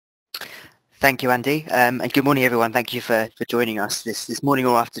Thank you, Andy, and good morning, everyone. Thank you for joining us this morning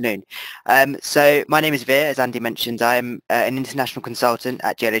or afternoon. So my name is Veer, as Andy mentioned. I'm an international consultant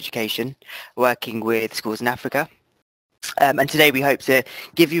at GL Education, working with schools in Africa. And today we hope to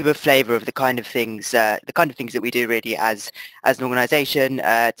give you a flavour of the kind of things that we do really as an organisation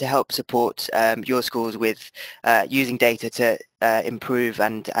to help support your schools with using data to improve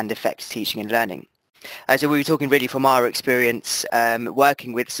and affect teaching and learning. So we were talking really from our experience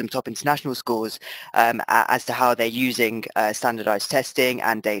working with some top international schools as to how they're using standardised testing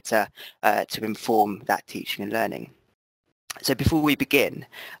and data to inform that teaching and learning. So before we begin,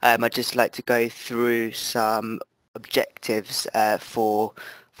 I'd just like to go through some objectives for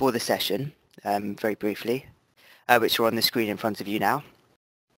the session very briefly, which are on the screen in front of you now.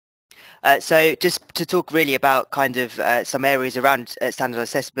 So just to talk really about kind of some areas around standardized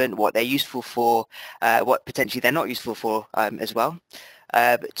assessment, what they're useful for, what potentially they're not useful for as well.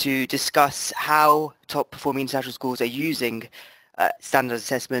 To discuss how top performing international schools are using standardized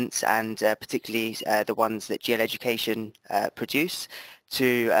assessments and particularly the ones that GL Education produce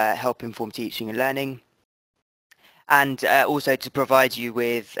to help inform teaching and learning. And also to provide you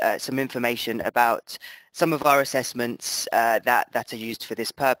with some information about some of our assessments that are used for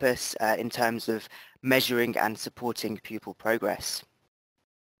this purpose in terms of measuring and supporting pupil progress.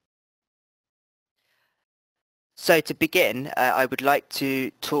 So to begin, I would like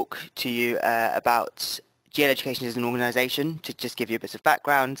to talk to you about GL Education as an organisation, to just give you a bit of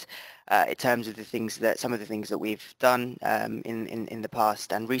background in terms of some of the things that we've done in the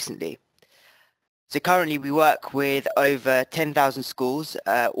past and recently. So currently we work with over 10,000 schools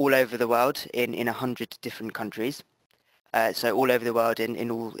all over the world in 100 different countries. So all over the world in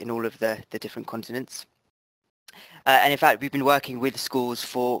all of the different continents. And in fact, we've been working with schools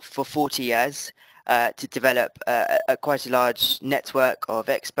for 40 years to develop quite a large network of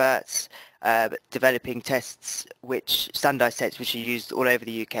experts, developing tests, standardized tests which are used all over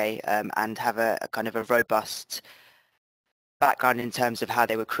the UK and have a kind of a robust background in terms of how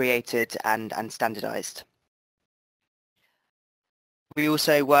they were created and standardized. We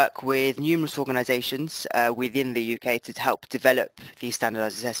also work with numerous organisations within the UK to help develop these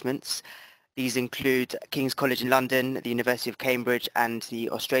standardised assessments. These include King's College in London, the University of Cambridge and the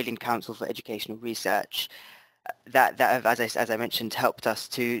Australian Council for Educational Research that have, as I mentioned, helped us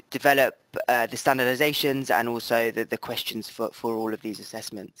to develop the standardisations and also the questions for all of these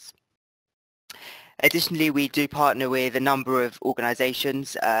assessments. Additionally, we do partner with a number of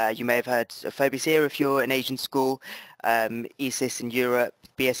organisations. You may have heard of Phobos here if you're an Asian school, ESIS in Europe,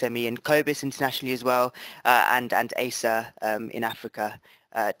 BSME and COBIS internationally as well, and ASA in Africa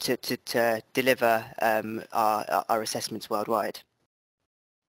to deliver our assessments worldwide.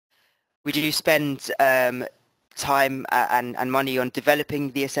 We do spend time and money on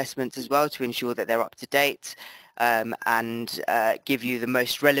developing the assessments as well to ensure that they're up to date. And give you the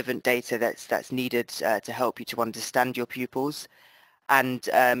most relevant data that's needed to help you to understand your pupils. And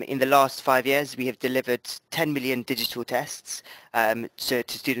in the last 5 years, we have delivered 10 million digital tests to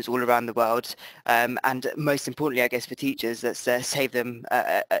students all around the world. And most importantly, I guess, for teachers, that's saved them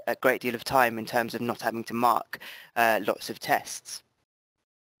a great deal of time in terms of not having to mark lots of tests.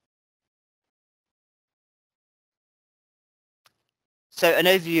 So an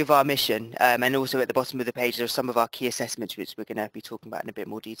overview of our mission, and also at the bottom of the page there are some of our key assessments which we're going to be talking about in a bit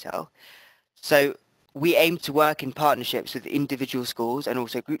more detail. So we aim to work in partnerships with individual schools and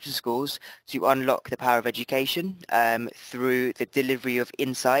also groups of schools to unlock the power of education through the delivery of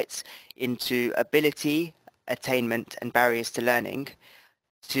insights into ability, attainment and barriers to learning,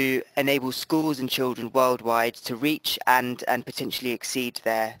 to enable schools and children worldwide to reach and potentially exceed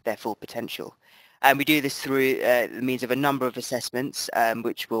their full potential. And we do this through the means of a number of assessments,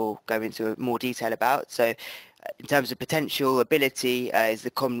 which we'll go into more detail about. So in terms of potential ability is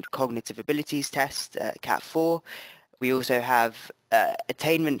the cognitive abilities test, CAT4. We also have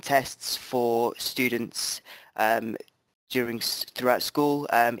attainment tests for students throughout school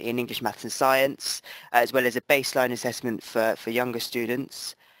in English, Maths and Science, as well as a baseline assessment for younger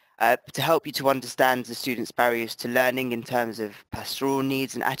students. To help you to understand the students' barriers to learning in terms of pastoral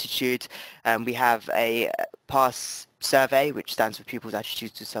needs and attitude, we have a PASS survey, which stands for Pupils'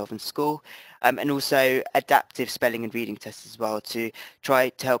 Attitudes to Self and School, and also adaptive spelling and reading tests as well to try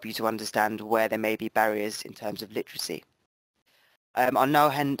to help you to understand where there may be barriers in terms of literacy. I'll now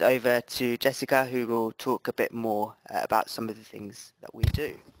hand over to Jessica, who will talk a bit more about some of the things that we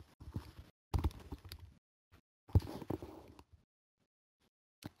do.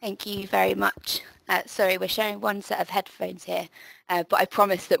 Thank you very much. Sorry, we're sharing one set of headphones here, but I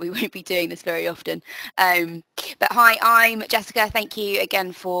promise that we won't be doing this very often. But hi, I'm Jessica. Thank you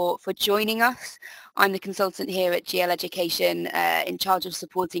again for joining us. I'm the consultant here at GL Education in charge of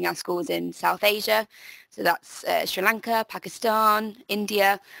supporting our schools in South Asia. So that's Sri Lanka, Pakistan,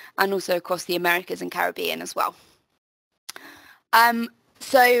 India, and also across the Americas and Caribbean as well.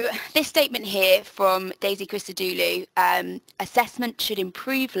 So this statement here from Daisy Christodoulou, assessment should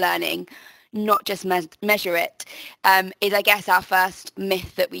improve learning, not just measure it, is, I guess, our first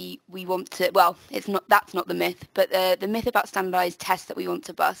myth that we want to, well, that's not the myth, but the myth about standardised tests that we want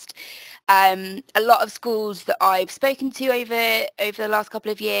to bust. A lot of schools that I've spoken to over the last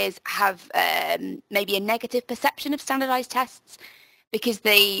couple of years have maybe a negative perception of standardised tests because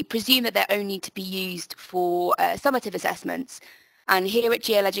they presume that they're only to be used for summative assessments. And here at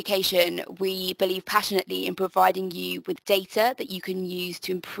GL Education, we believe passionately in providing you with data that you can use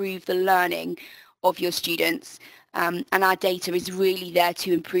to improve the learning of your students. And our data is really there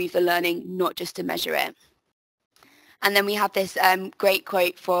to improve the learning, not just to measure it. And then we have this great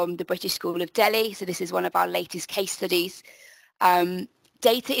quote from the British School of Delhi. So this is one of our latest case studies.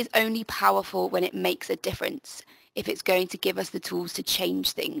 Data is only powerful when it makes a difference, if it's going to give us the tools to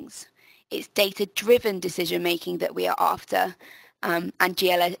change things. It's data-driven decision-making that we are after. And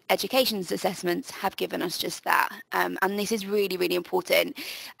GL Education's assessments have given us just that. And this is really, really important.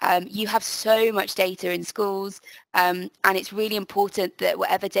 You have so much data in schools, and it's really important that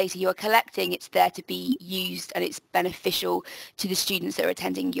whatever data you're collecting, it's there to be used and it's beneficial to the students that are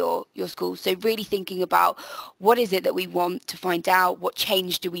attending your school. So really thinking about what is it that we want to find out, what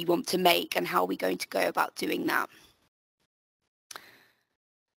change do we want to make, and how are we going to go about doing that.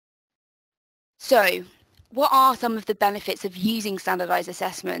 So, what are some of the benefits of using standardised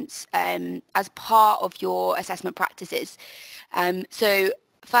assessments as part of your assessment practices? So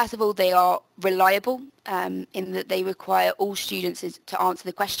first of all, they are reliable in that they require all students to answer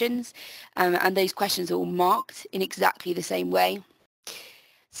the questions, and those questions are all marked in exactly the same way.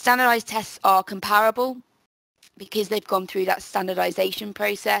 Standardised tests are comparable because they've gone through that standardization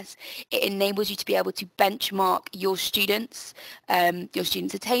process. It enables you to be able to benchmark your students'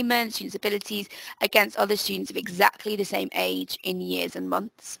 attainment, students' abilities against other students of exactly the same age in years and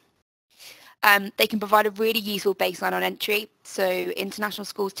months. They can provide a really useful baseline on entry. So international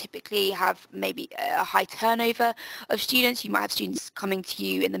schools typically have maybe a high turnover of students. You might have students coming to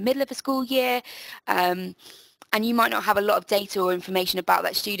you in the middle of a school year, and you might not have a lot of data or information about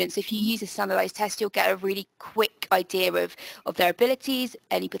that student. So if you use a standardised test, you'll get a really quick idea of their abilities,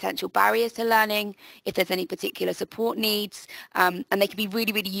 any potential barriers to learning, if there's any particular support needs, and they can be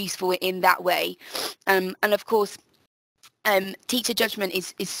really, really useful in that way. And of course, teacher judgment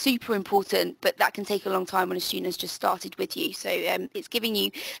is super important, but that can take a long time when a student has just started with you. So it's giving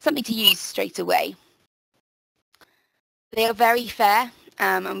you something to use straight away. They are very fair.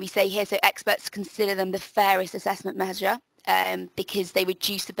 And we say here, so experts consider them the fairest assessment measure because they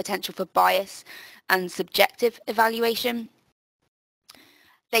reduce the potential for bias and subjective evaluation.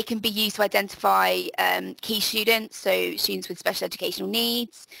 They can be used to identify key students, so students with special educational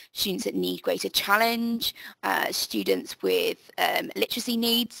needs, students that need greater challenge, students with literacy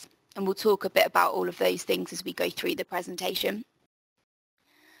needs, and we'll talk a bit about all of those things as we go through the presentation.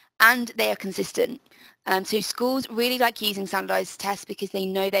 And they are consistent. So schools really like using standardised tests because they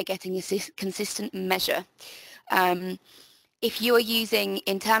know they're getting a consistent measure. If you are using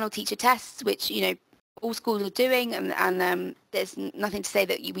internal teacher tests, which all schools are doing, and there's nothing to say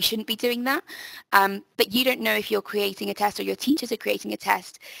that we shouldn't be doing that, but you don't know if you're creating a test or your teachers are creating a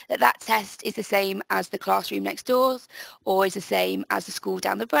test, that test is the same as the classroom next door, or is the same as the school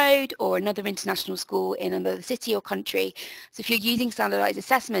down the road, or another international school in another city or country. So if you're using standardised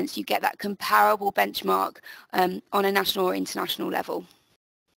assessments, you get that comparable benchmark on a national or international level.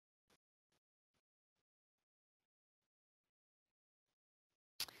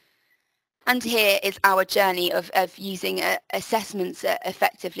 And here is our journey of using assessments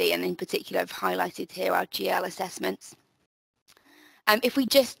effectively, and in particular I've highlighted here our GL assessments. If we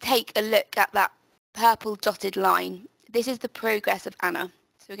just take a look at that purple dotted line, this is the progress of Anna.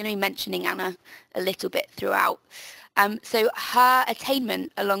 So we're going to be mentioning Anna a little bit throughout. So her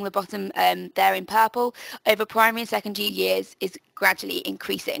attainment along the bottom there in purple over primary and secondary years is gradually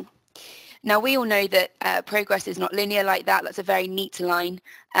increasing. Now, we all know that progress is not linear like that. That's a very neat line.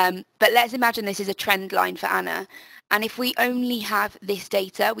 But let's imagine this is a trend line for Anna. And if we only have this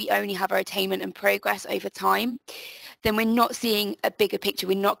data, we only have our attainment and progress over time, then we're not seeing a bigger picture.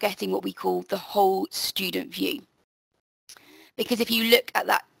 We're not getting what we call the whole student view. Because if you look at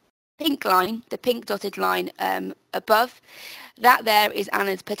that pink line, the pink dotted line above, that there is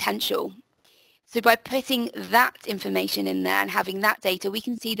Anna's potential. So by putting that information in there and having that data, we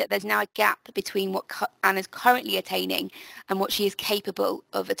can see that there's now a gap between what Anna's currently attaining and what she is capable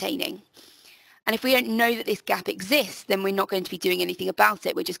of attaining. And if we don't know that this gap exists, then we're not going to be doing anything about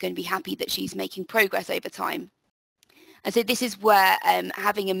it. We're just going to be happy that she's making progress over time. And so this is where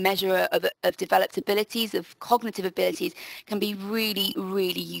having a measure of developed abilities, of cognitive abilities, can be really,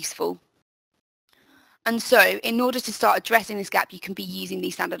 really useful. And so in order to start addressing this gap, you can be using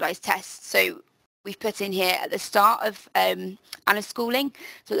these standardised tests. So we've put in here at the start of Anna's schooling.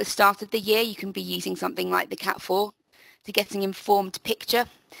 So at the start of the year, you can be using something like the CAT4 to get an informed picture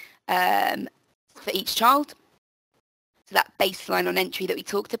for each child. So that baseline on entry that we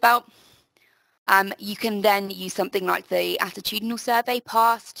talked about. You can then use something like the attitudinal survey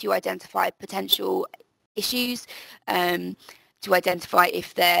pass to identify potential issues, to identify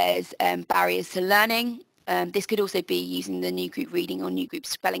if there's barriers to learning. This could also be using the new group reading or new group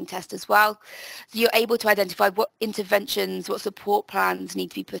spelling test as well. So you're able to identify what interventions, what support plans need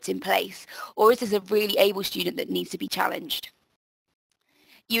to be put in place, or is this a really able student that needs to be challenged?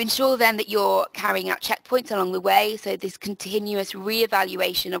 You ensure then that you're carrying out checkpoints along the way, so this continuous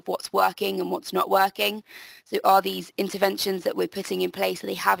re-evaluation of what's working and what's not working. So are these interventions that we're putting in place, are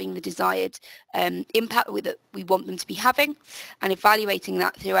they having the desired impact that we want them to be having, and evaluating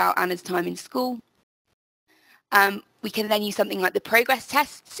that throughout Anna's time in school. We can then use something like the progress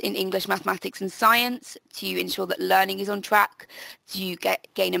tests in English, mathematics and science to ensure that learning is on track, to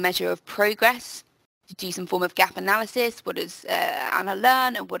gain a measure of progress, to do some form of gap analysis. What does Anna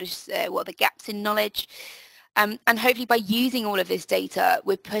learn, and what are the gaps in knowledge? And hopefully by using all of this data,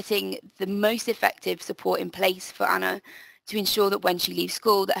 we're putting the most effective support in place for Anna to ensure that when she leaves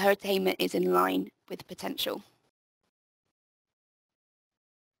school, that her attainment is in line with potential.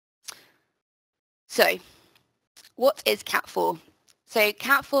 So, what is CAT4? So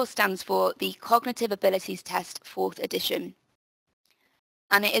CAT4 stands for the Cognitive Abilities Test 4th edition.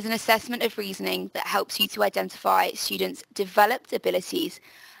 And it is an assessment of reasoning that helps you to identify students' developed abilities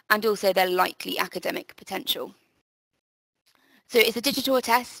and also their likely academic potential. So it's a digital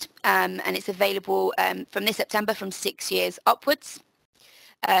test and it's available from this September from 6 years upwards.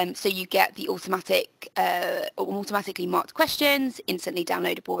 So you get the automatically marked questions, instantly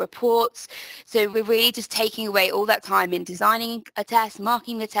downloadable reports. So we're really just taking away all that time in designing a test,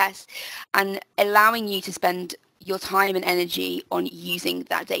 marking the test, and allowing you to spend your time and energy on using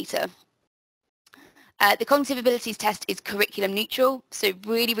that data. The cognitive abilities test is curriculum neutral, so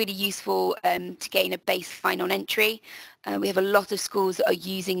really, really useful to gain a baseline on entry. We have a lot of schools that are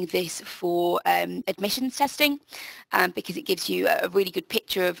using this for admissions testing because it gives you a really good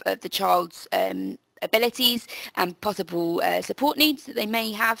picture of the child's abilities and possible support needs that they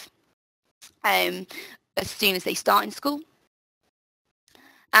may have as soon as they start in school.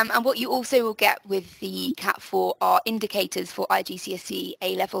 And what you also will get with the CAT4 are indicators for IGCSE,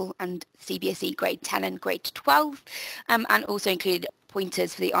 A-level and CBSE grade 10 and grade 12, and also include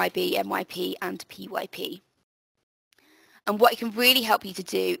pointers for the IB, MYP and PYP. And what it can really help you to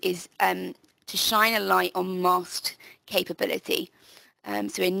do is to shine a light on masked capability,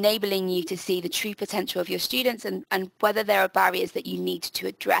 so enabling you to see the true potential of your students and whether there are barriers that you need to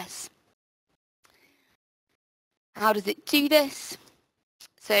address. How does it do this?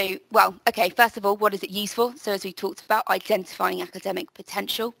 So, well, okay, first of all, what is it used for? So as we talked about, identifying academic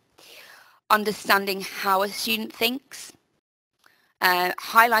potential, understanding how a student thinks,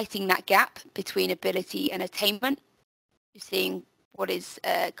 highlighting that gap between ability and attainment, seeing what is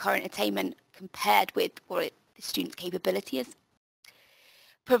current attainment compared with what the student's capability is,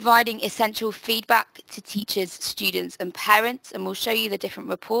 providing essential feedback to teachers, students and parents, and we'll show you the different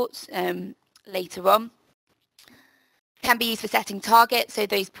reports later on. Can be used for setting targets, so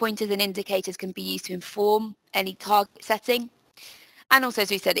those pointers and indicators can be used to inform any target setting. And also, as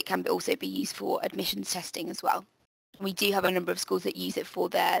we said, it can also be used for admissions testing as well. We do have a number of schools that use it for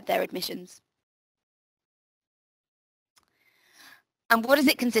their admissions. And what does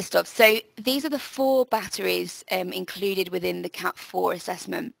it consist of? So these are the 4 batteries included within the CAT4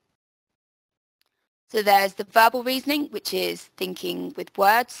 assessment. So there's the verbal reasoning, which is thinking with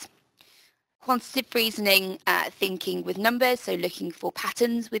words. Quantitative reasoning, thinking with numbers, so looking for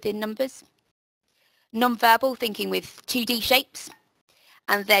patterns within numbers. Non-verbal, thinking with 2D shapes.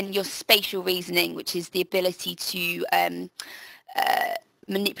 And then your spatial reasoning, which is the ability to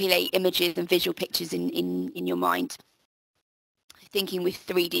manipulate images and visual pictures in your mind. Thinking with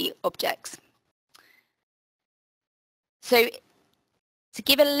 3D objects. So To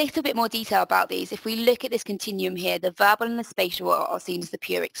give a little bit more detail about these, if we look at this continuum here, the verbal and the spatial are seen as the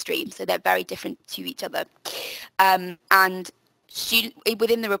pure extreme, so they're very different to each other. And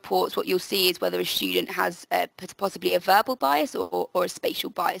within the reports, what you'll see is whether a student has possibly a verbal bias or a spatial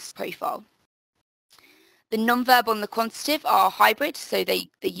bias profile. The non-verbal and the quantitative are hybrid, so they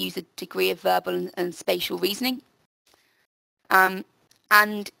use a degree of verbal and spatial reasoning. And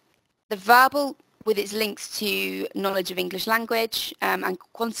the verbal, with its links to knowledge of English language, and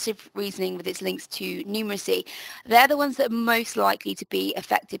quantitative reasoning with its links to numeracy, they're the ones that are most likely to be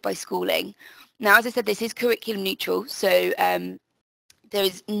affected by schooling. Now, as I said, this is curriculum neutral, so there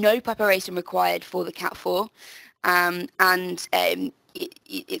is no preparation required for the Cat 4, and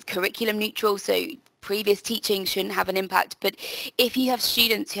it's curriculum neutral, so previous teaching shouldn't have an impact. But if you have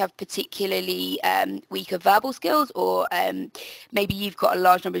students who have particularly weaker verbal skills, or maybe you've got a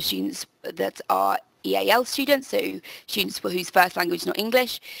large number of students that are EAL students, so students whose first language is not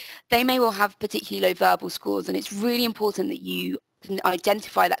English, they may well have particularly low verbal scores, and it's really important that you can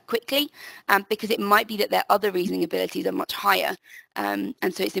identify that quickly, because it might be that their other reasoning abilities are much higher, and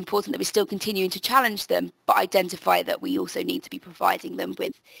so it's important that we're still continuing to challenge them, but identify that we also need to be providing them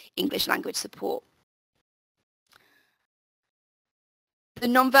with English language support. The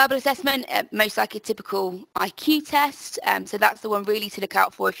non-verbal assessment, most like a typical IQ test, so that's the one really to look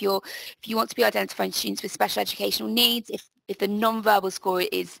out for if you want to be identifying students with special educational needs. If the non-verbal score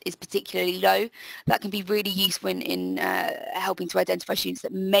is particularly low, that can be really useful in helping to identify students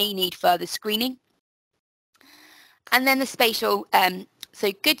that may need further screening. And then the spatial,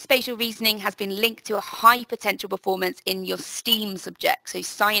 so good spatial reasoning has been linked to a high potential performance in your STEAM subjects, so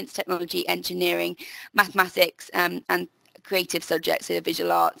science, technology, engineering, mathematics, and creative subjects, so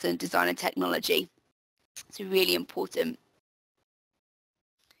visual arts and design and technology. It's really important.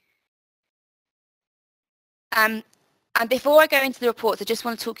 And before I go into the reports, I just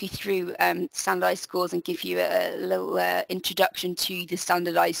want to talk you through standardised scores and give you a little introduction to the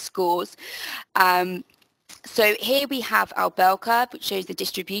standardised scores. So here we have our bell curve, which shows the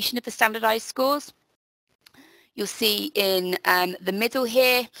distribution of the standardised scores. You'll see in the middle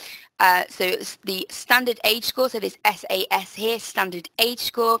here, so it's the standard age score, so this SAS here, standard age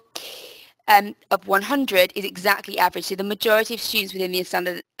score of 100 is exactly average. So the majority of students within the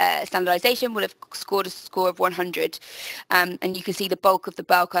standardisation will have scored a score of 100. And you can see the bulk of the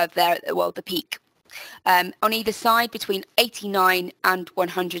bell curve there, well, the peak. On either side, between 89 and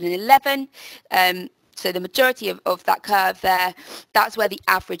 111, so the majority of that curve there, that's where the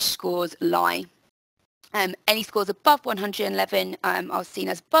average scores lie. Any scores above 111 are seen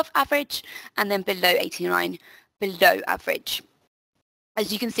as above average, and then below 89, below average.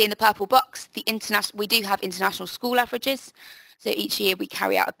 As you can see in the purple box, we do have international school averages. So each year we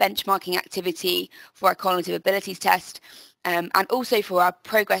carry out a benchmarking activity for our cognitive abilities test, and also for our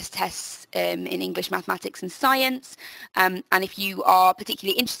progress tests in English, mathematics and science. And if you are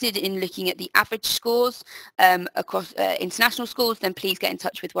particularly interested in looking at the average scores across international schools, then please get in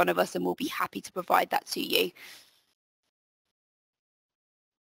touch with one of us and we'll be happy to provide that to you.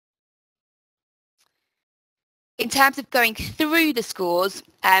 In terms of going through the scores,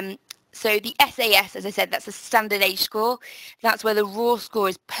 so the SAS, as I said, that's a standard age score. That's where the raw score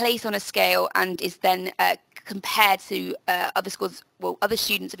is placed on a scale and is then compared to other scores, well, other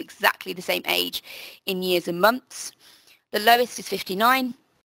students of exactly the same age in years and months. The lowest is 59,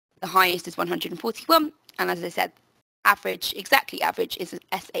 the highest is 141, and as I said, average, exactly average, is an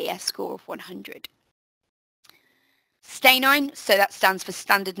SAS score of 100. Stay 9, so that stands for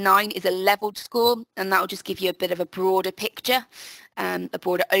standard 9, is a levelled score, and that will just give you a bit of a broader picture, a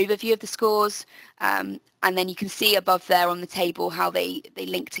broader overview of the scores, and then you can see above there on the table how they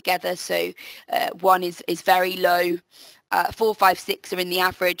link together. So 1 is very low, 4, 5, 6 are in the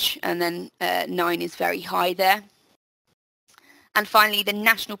average, and then 9 is very high there. And finally, the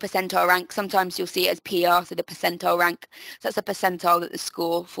national percentile rank, sometimes you'll see it as PR, so the percentile rank, so that's a percentile that the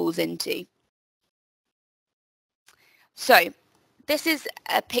score falls into. So this is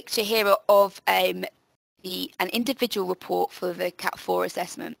a picture here of an individual report for the Cat 4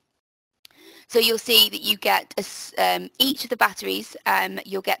 assessment. So you'll see that you get each of the batteries,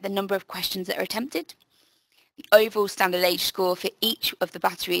 you'll get the number of questions that are attempted, the overall standard age score for each of the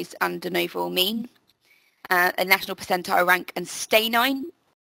batteries and an overall mean, a national percentile rank and stay 9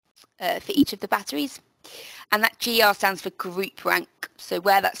 for each of the batteries. And that GR stands for group rank, so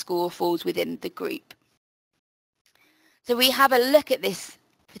where that score falls within the group. So we have a look at this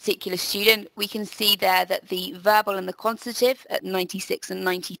particular student. We can see there that the verbal and the quantitative at 96 and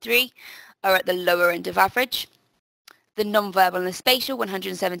 93 are at the lower end of average. the non-verbal and the spatial,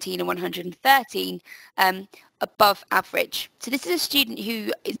 117 and 113, above average. So this is a student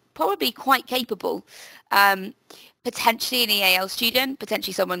who is probably quite capable, potentially an EAL student,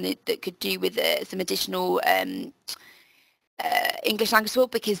 potentially someone that could do with some additional English language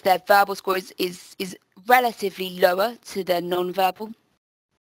support, because their verbal score is relatively lower to their non-verbal.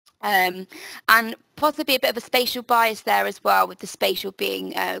 And possibly a bit of a spatial bias there as well, with the spatial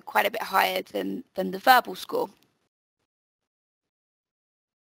being quite a bit higher than the verbal score.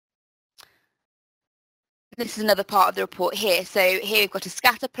 This is another part of the report here. So here we've got a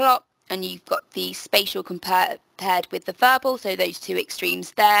scatter plot, and you've got the spatial paired with the verbal, so those two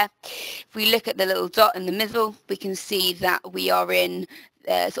extremes there. If we look at the little dot in the middle, we can see that we are in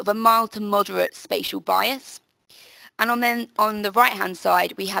sort of a mild to moderate spatial bias. And on the right-hand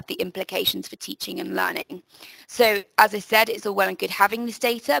side, we have the implications for teaching and learning. So as I said, it's all well and good having this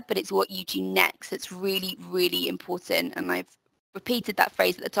data, but it's what you do next that's really, really important. And I've repeated that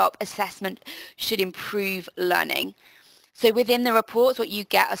phrase at the top: assessment should improve learning. So within the reports, what you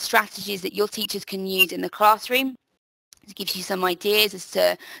get are strategies that your teachers can use in the classroom. It gives you some ideas as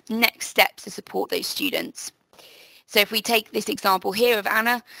to next steps to support those students. So if we take this example here of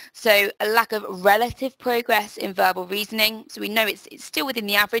Anna, so a lack of relative progress in verbal reasoning. So we know it's still within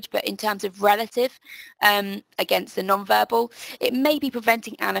the average, but in terms of relative against the non-verbal, it may be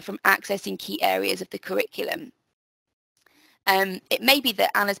preventing Anna from accessing key areas of the curriculum. It may be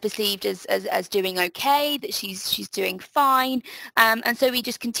that Anna's perceived as doing okay, that she's doing fine, and so we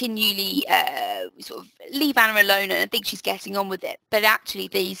just continually sort of leave Anna alone and think she's getting on with it. But actually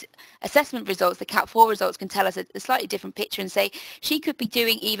these assessment results, the CAT4 results, can tell us a slightly different picture and say she could be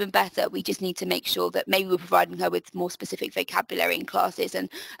doing even better. We just need to make sure that maybe we're providing her with more specific vocabulary in classes and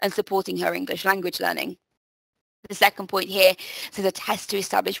supporting her English language learning. The second point here says a test to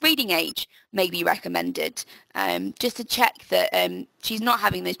establish reading age may be recommended, just to check that she's not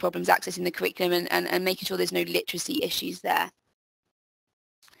having those problems accessing the curriculum and making sure there's no literacy issues there.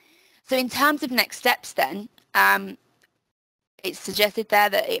 So in terms of next steps then, it's suggested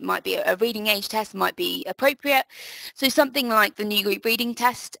there that it might be a reading age test might be appropriate. So something like the new group reading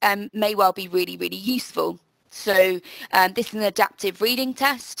test may well be really, really useful. So this is an adaptive reading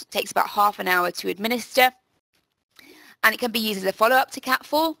test. It takes about half an hour to administer. And it can be used as a follow-up to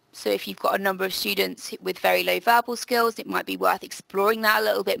CAT4. So if you've got a number of students with very low verbal skills, it might be worth exploring that a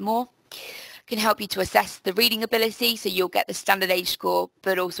little bit more. It can help you to assess the reading ability, so you'll get the standard age score,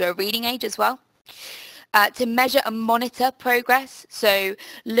 but also a reading age as well. To measure and monitor progress, so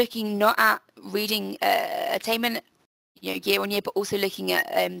looking not at reading attainment year on year, but also looking at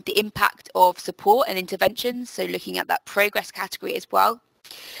the impact of support and interventions, so looking at that progress category as well.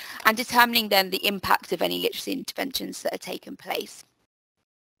 And determining then the impact of any literacy interventions that are taken place.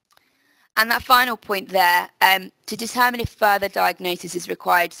 And that final point there, to determine if further diagnosis is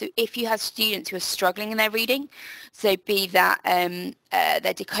required. So if you have students who are struggling in their reading, so be that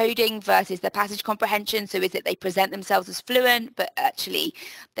their decoding versus their passage comprehension, so is it they present themselves as fluent, but actually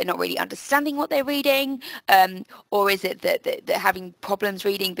they're not really understanding what they're reading, or is it that they're having problems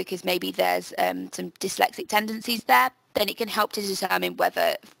reading because maybe there's some dyslexic tendencies there, then it can help to determine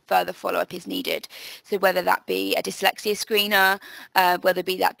whether further follow-up is needed. So whether that be a dyslexia screener, whether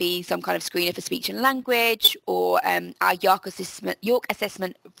that be some kind of screener for speech and language, or our York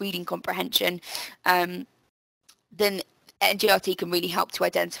assessment reading comprehension, then NGRT can really help to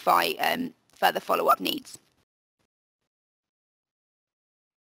identify further follow-up needs.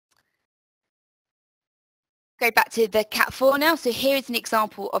 Go back to the CAT4 now. So here is an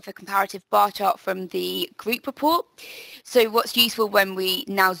example of a comparative bar chart from the group report. So what's useful when we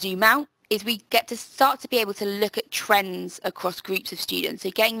now zoom out is we get to start to be able to look at trends across groups of students.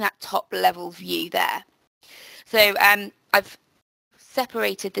 So getting that top level view there. So I've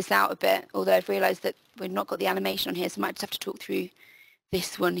separated this out a bit, although I've realised that we've not got the animation on here, so I might just have to talk through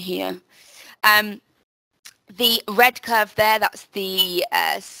this one here. The red curve there, that's the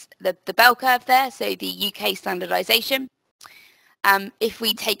bell curve there, so the UK standardisation. If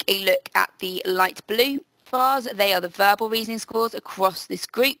we take a look at the light blue bars, they are the verbal reasoning scores across this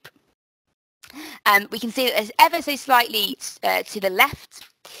group. We can see that there's ever so slightly to the left.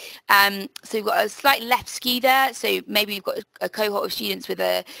 So we've got a slight left skew there. So maybe we've got a cohort of students with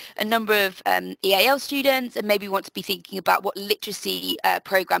a number of EAL students, and maybe we want to be thinking about what literacy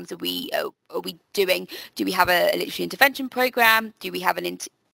programs are we doing? Do we have a literacy intervention program? Do we have an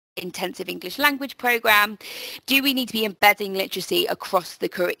intensive English language program? Do we need to be embedding literacy across the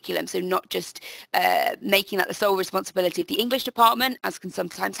curriculum? So not just making that the sole responsibility of the English department, as can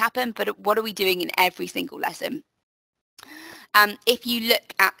sometimes happen, but what are we doing in every single lesson? If you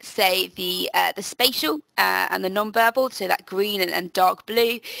look at, say, the spatial and the non-verbal, so that green and dark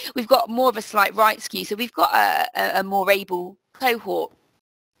blue, we've got more of a slight right skew. So we've got a more able cohort.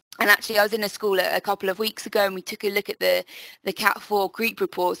 And actually, I was in a school a couple of weeks ago, and we took a look at the Cat4 group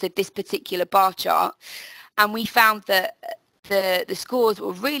reports of this particular bar chart, and we found that the scores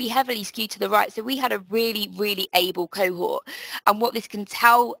were really heavily skewed to the right. So we had a really able cohort. And what this can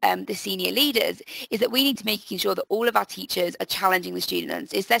tell the senior leaders is that we need to make sure that all of our teachers are challenging the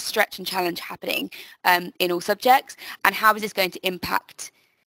students. Is there stretch and challenge happening in all subjects? And how is this going to impact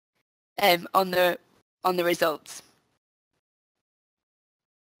on the results?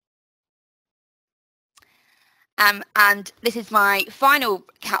 And this is my final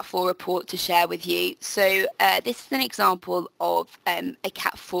Cat4 report to share with you. So this is an example of a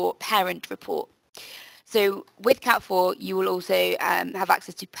Cat4 parent report. So with Cat4, you will also have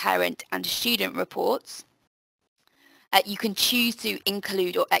access to parent and student reports. You can choose to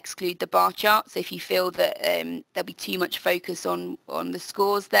include or exclude the bar chart. So if you feel that there'll be too much focus on the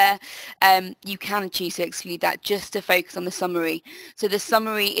scores there, you can choose to exclude that just to focus on the summary. So the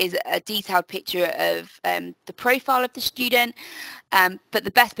summary is a detailed picture of the profile of the student, but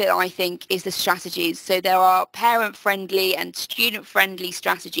the best bit, I think, is the strategies. So there are parent-friendly and student-friendly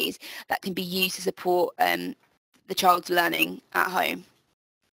strategies that can be used to support the child's learning at home.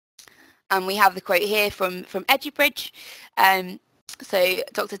 And we have the quote here from EduBridge. So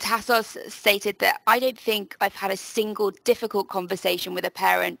Dr. Tassos stated that, "I don't think I've had a single difficult conversation with a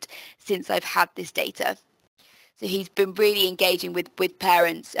parent since I've had this data." So he's been really engaging with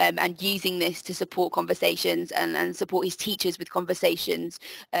parents and using this to support conversations and support his teachers with conversations,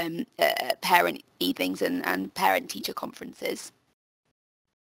 parent evenings and parent-teacher conferences.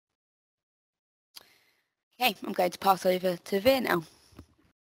 Okay, I'm going to pass over to Veer now.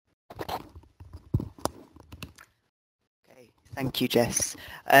 Okay, thank you, Jess.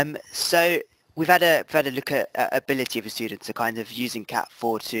 So we've had a look at ability of a student, so kind of using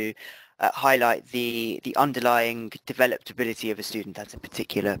Cat4 to highlight the underlying developed ability of a student at a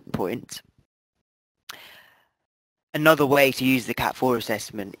particular point. Another way to use the Cat4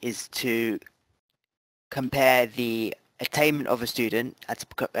 assessment is to compare the attainment of a student at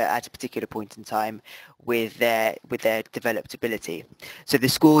a particular point in time with their developed ability. So the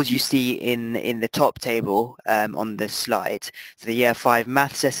scores you see in the top table on the slide, so the Year 5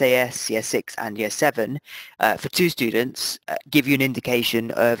 Maths SAS, Year 6 and Year 7, for two students, give you an indication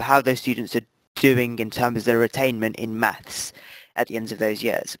of how those students are doing in terms of their attainment in maths at the end of those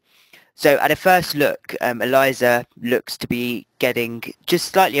years. So at a first look, Eliza looks to be getting just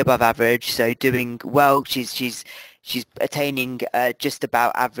slightly above average, so doing well. She's attaining just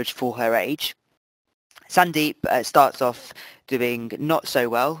about average for her age. Sandeep starts off doing not so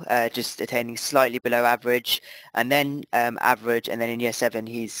well, just attaining slightly below average, and then average, and then in Year 7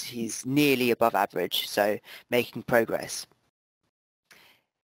 he's nearly above average, so making progress.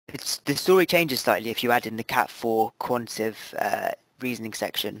 The story changes slightly if you add in the Cat4 quantitative reasoning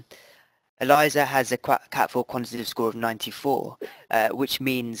section. Eliza has a Cat4 quantitative score of 94, which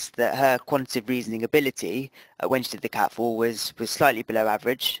means that her quantitative reasoning ability when she did the Cat4 was slightly below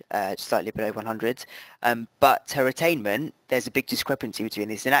average, slightly below 100, but her attainment, there's a big discrepancy between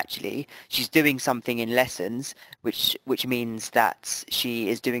this, and actually she's doing something in lessons which means that she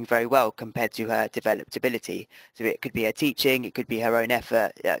is doing very well compared to her developed ability. So it could be her teaching, it could be her own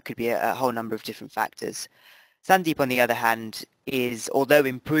effort, it could be a whole number of different factors. Sandeep, on the other hand, is, although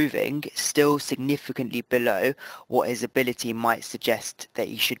improving, still significantly below what his ability might suggest that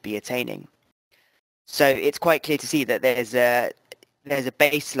he should be attaining. So it's quite clear to see that there's a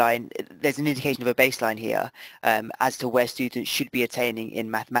baseline, there's an indication of a baseline here as to where students should be attaining in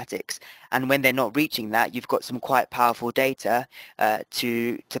mathematics. And when they're not reaching that, you've got some quite powerful data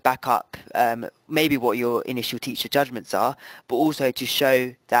to back up maybe what your initial teacher judgments are, but also to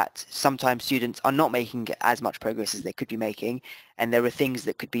show that sometimes students are not making as much progress as they could be making, and there are things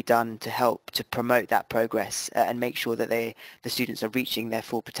that could be done to help to promote that progress and make sure that the students are reaching their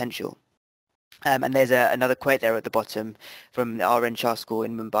full potential. And there's another quote there at the bottom from the R.N. Shah School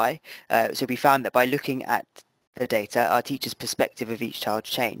in Mumbai. So we found that by looking at the data, our teachers' perspective of each child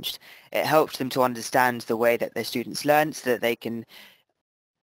changed. It helped them to understand the way that their students learn so that they can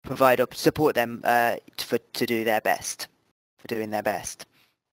provide or support them to do their best, for doing their best.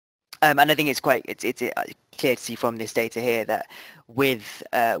 And I think it's clear to see from this data here that with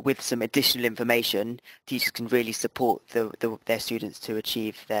some additional information, teachers can really support their students to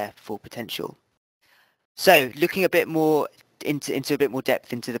achieve their full potential. So looking a bit more into a bit more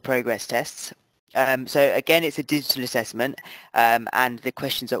depth into the progress tests, So again, it's a digital assessment, and the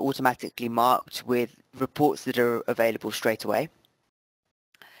questions are automatically marked with reports that are available straight away.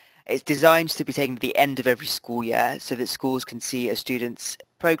 It's designed to be taken at the end of every school year so that schools can see a student's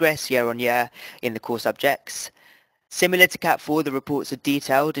progress year on year in the core subjects. Similar to Cat 4, the reports are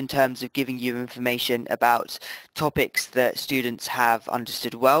detailed in terms of giving you information about topics that students have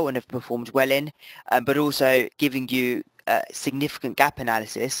understood well and have performed well in, but also giving you significant gap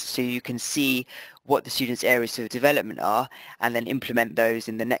analysis so you can see what the students' areas of development are and then implement those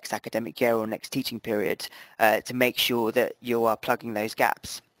in the next academic year or next teaching period to make sure that you are plugging those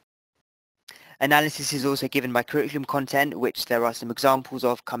gaps. Analysis is also given by curriculum content, which there are some examples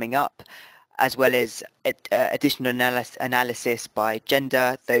of coming up, as well as additional analysis by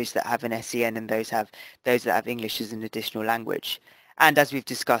gender, those that have an SEN and those that have English as an additional language. And as we've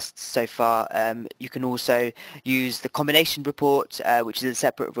discussed so far, you can also use the combination report, which is a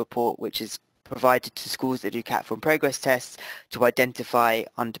separate report which is provided to schools that do Cat 4 progress tests to identify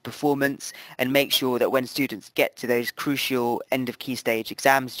underperformance and make sure that when students get to those crucial end of key stage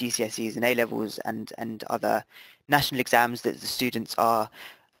exams, GCSEs and A-levels and other national exams, that the students are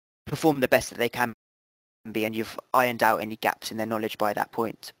perform the best that they can be and you've ironed out any gaps in their knowledge by that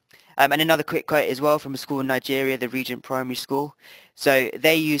point. And another quick quote as well from a school in Nigeria, the Regent Primary School. So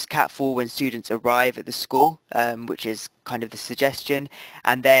they use Cat 4 when students arrive at the school, which is kind of the suggestion,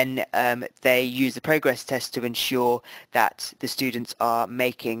 and then they use the progress test to ensure that the students are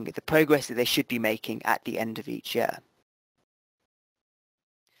making the progress that they should be making at the end of each year.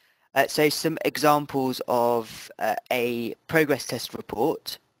 So some examples of a progress test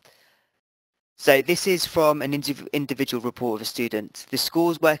report. So this is from an individual report of a student. The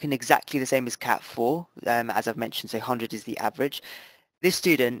scores work in exactly the same as Cat 4, as I've mentioned, so 100 is the average. This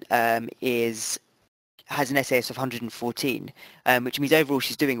student has an SAS of 114, which means overall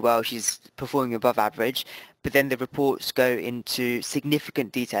she's doing well, she's performing above average, but then the reports go into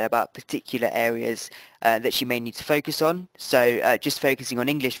significant detail about particular areas that she may need to focus on. So just focusing on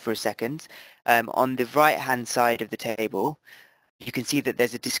English for a second, on the right-hand side of the table, you can see that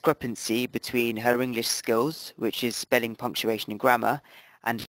there's a discrepancy between her English skills, which is spelling, punctuation and grammar,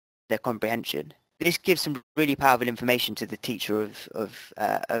 and their comprehension. This gives some really powerful information to the teacher of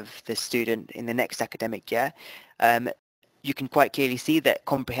the student in the next academic year. You can quite clearly see that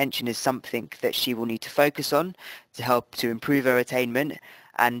comprehension is something that she will need to focus on to help to improve her attainment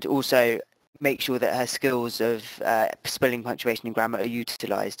and also make sure that her skills of spelling, punctuation and grammar are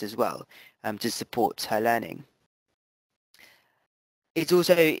utilised as well to support her learning. It's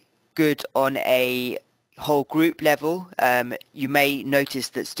also good on a whole group level. You may notice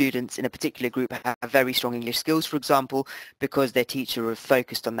that students in a particular group have very strong English skills, for example, because their teacher has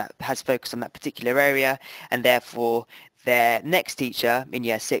focused on that particular area, and therefore their next teacher in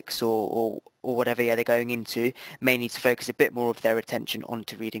year 6 or whatever year they're going into may need to focus a bit more of their attention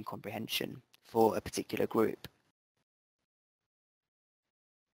onto reading comprehension for a particular group.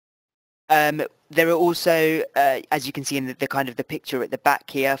 There are also, as you can see in the kind of the picture at the back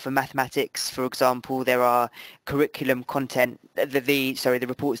here, for mathematics, for example, there are curriculum content. The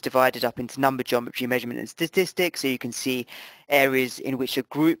report is divided up into number, geometry, measurement, and statistics. So you can see areas in which a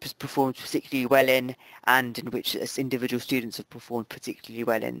group has performed particularly well in, and in which individual students have performed particularly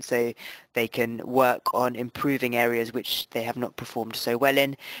well in. So they can work on improving areas which they have not performed so well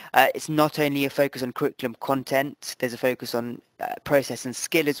in. It's not only a focus on curriculum content. There's a focus on process and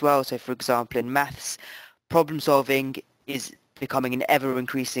skill as well. So for example, in maths, problem solving is becoming an ever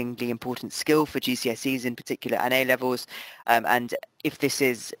increasingly important skill for GCSEs in particular and A-levels, and if this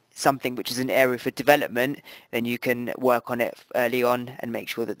is something which is an area for development, then you can work on it early on and make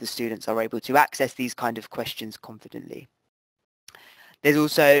sure that the students are able to access these kind of questions confidently. There's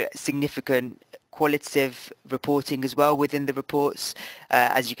also significant qualitative reporting as well within the reports.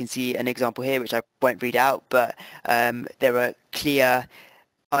 As you can see an example here, which I won't read out, but there are clear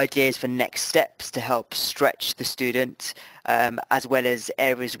ideas for next steps to help stretch the student, as well as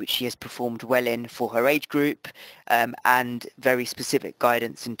areas which she has performed well in for her age group, and very specific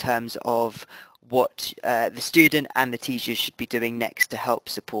guidance in terms of what the student and the teachers should be doing next to help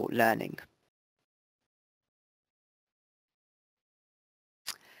support learning.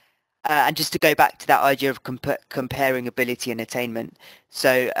 And just to go back to that idea of comparing ability and attainment,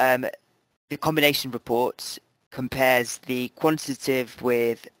 so the combination reports compares the quantitative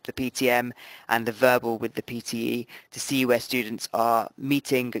with the PTM and the verbal with the PTE to see where students are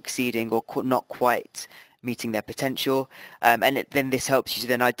meeting, exceeding, or not quite meeting their potential, and then this helps you to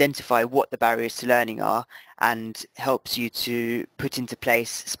then identify what the barriers to learning are and helps you to put into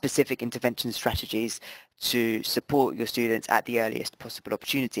place specific intervention strategies to support your students at the earliest possible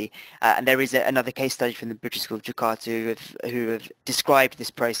opportunity. And there is another case study from the British School of Jakarta who have described this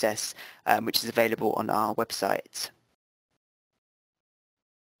process, which is available on our website.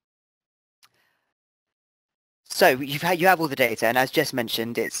 So you have all the data, and as Jess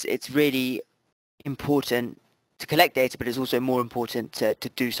mentioned, it's really important to collect data, but it's also more important to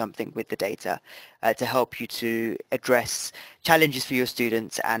do something with the data to help you to address challenges for your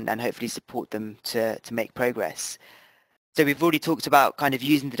students and hopefully support them to make progress. So we've already talked about kind of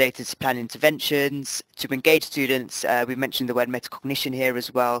using the data to plan interventions, to engage students. We've mentioned the word metacognition here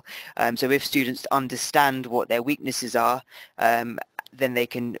as well. So if students understand what their weaknesses are, then they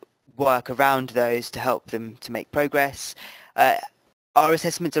can work around those to help them to make progress. Our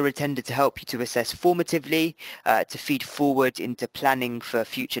assessments are intended to help you to assess formatively, to feed forward into planning for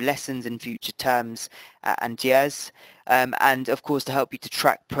future lessons and future terms and years, and of course to help you to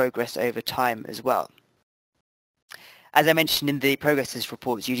track progress over time as well. As I mentioned in the progress test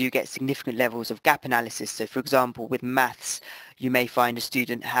reports, you do get significant levels of gap analysis. So for example, with maths, you may find a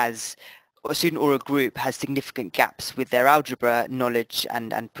student or a group has significant gaps with their algebra knowledge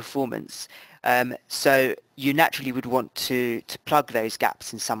and performance. So you naturally would want to plug those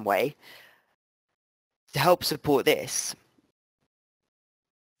gaps in some way. To help support this,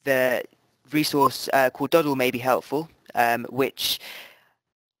 the resource called Doddle may be helpful, which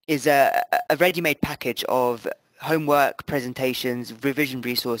is a ready-made package of homework, presentations, revision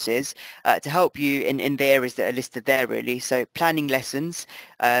resources to help you in the areas that are listed there really. So planning lessons,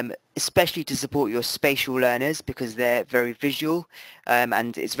 especially to support your spatial learners because they're very visual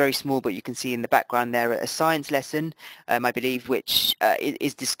and it's very small, but you can see in the background there a science lesson, I believe, which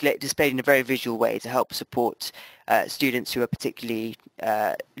is displayed in a very visual way to help support students who are particularly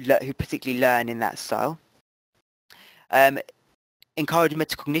learn in that style. Encourage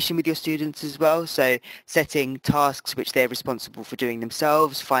metacognition with your students as well, so setting tasks which they're responsible for doing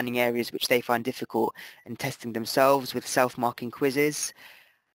themselves, finding areas which they find difficult and testing themselves with self-marking quizzes,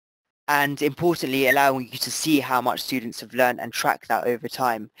 and importantly allowing you to see how much students have learned and track that over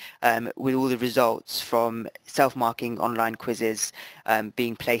time with all the results from self-marking online quizzes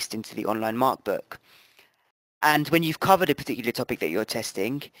being placed into the online markbook. And when you've covered a particular topic that you're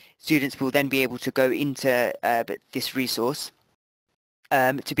testing, students will then be able to go into this resource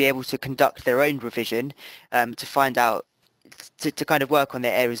to be able to conduct their own revision, to find out, to kind of work on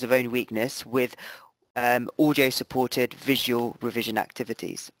their areas of own weakness with audio-supported visual revision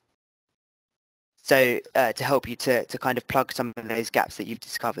activities. So to help you to kind of plug some of those gaps that you've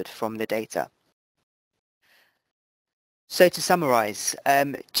discovered from the data. So to summarize,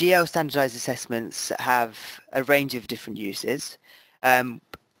 GL standardized assessments have a range of different uses.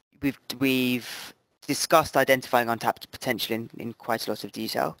 We've discussed identifying untapped potential in quite a lot of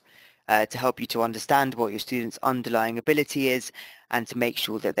detail to help you to understand what your students' underlying ability is and to make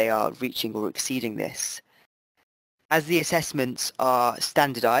sure that they are reaching or exceeding this. As the assessments are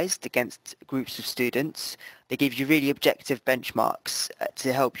standardized against groups of students, they give you really objective benchmarks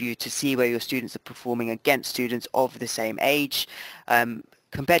to help you to see where your students are performing against students of the same age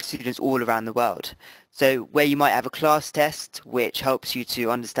compared to students all around the world. So where you might have a class test which helps you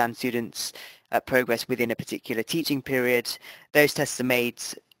to understand students' progress within a particular teaching period, those tests are made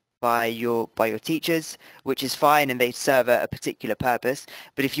by your teachers, which is fine and they serve a particular purpose.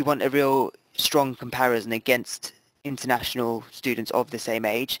 But if you want a real strong comparison against international students of the same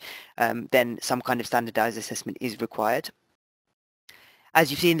age, then some kind of standardized assessment is required. As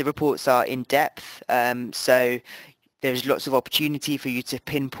you've seen, the reports are in depth, so there's lots of opportunity for you to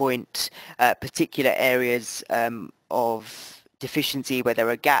pinpoint particular areas of deficiency where there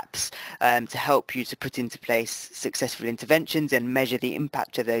are gaps to help you to put into place successful interventions and measure the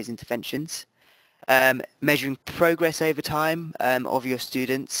impact of those interventions. Measuring progress over time of your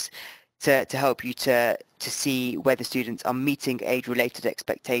students to help you to see whether students are meeting age-related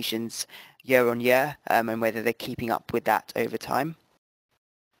expectations year on year and whether they're keeping up with that over time.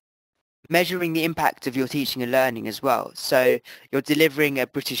 Measuring the impact of your teaching and learning as well. So you're delivering a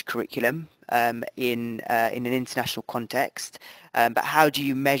British curriculum in an international context, but how do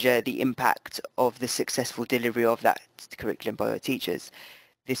you measure the impact of the successful delivery of that curriculum by your teachers?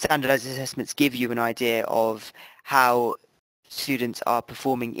 The standardized assessments give you an idea of how students are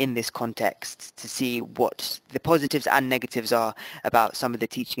performing in this context to see what the positives and negatives are about some of the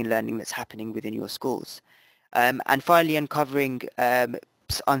teaching and learning that's happening within your schools. And finally, uncovering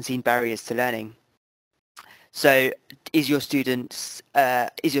unseen barriers to learning. So is your student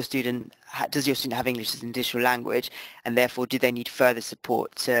does your student have English as an additional language, and therefore do they need further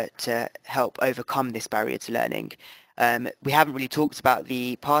support to help overcome this barrier to learning? We haven't really talked about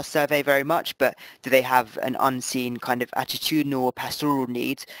the PASS survey very much, but do they have an unseen kind of attitudinal or pastoral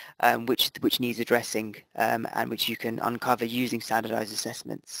need which needs addressing, and which you can uncover using standardised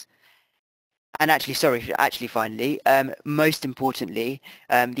assessments? And actually finally, most importantly,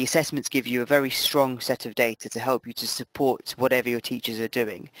 the assessments give you a very strong set of data to help you to support whatever your teachers are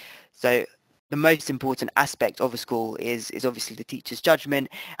doing. So the most important aspect of a school is obviously the teacher's judgment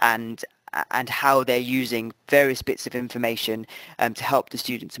and how they're using various bits of information to help the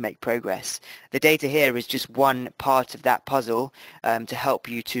student to make progress. The data here is just one part of that puzzle to help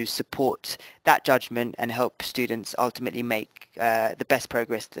you to support that judgment and help students ultimately make the best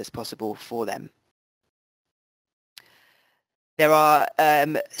progress that's possible for them. There are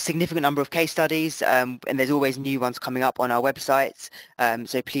a significant number of case studies, and there's always new ones coming up on our website.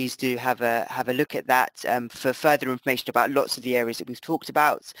 So please do have a look at that for further information about lots of the areas that we've talked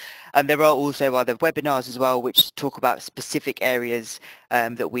about. There are also other webinars as well, which talk about specific areas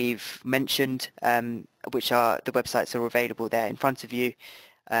that we've mentioned, which are the websites are available there in front of you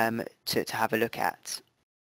to have a look at.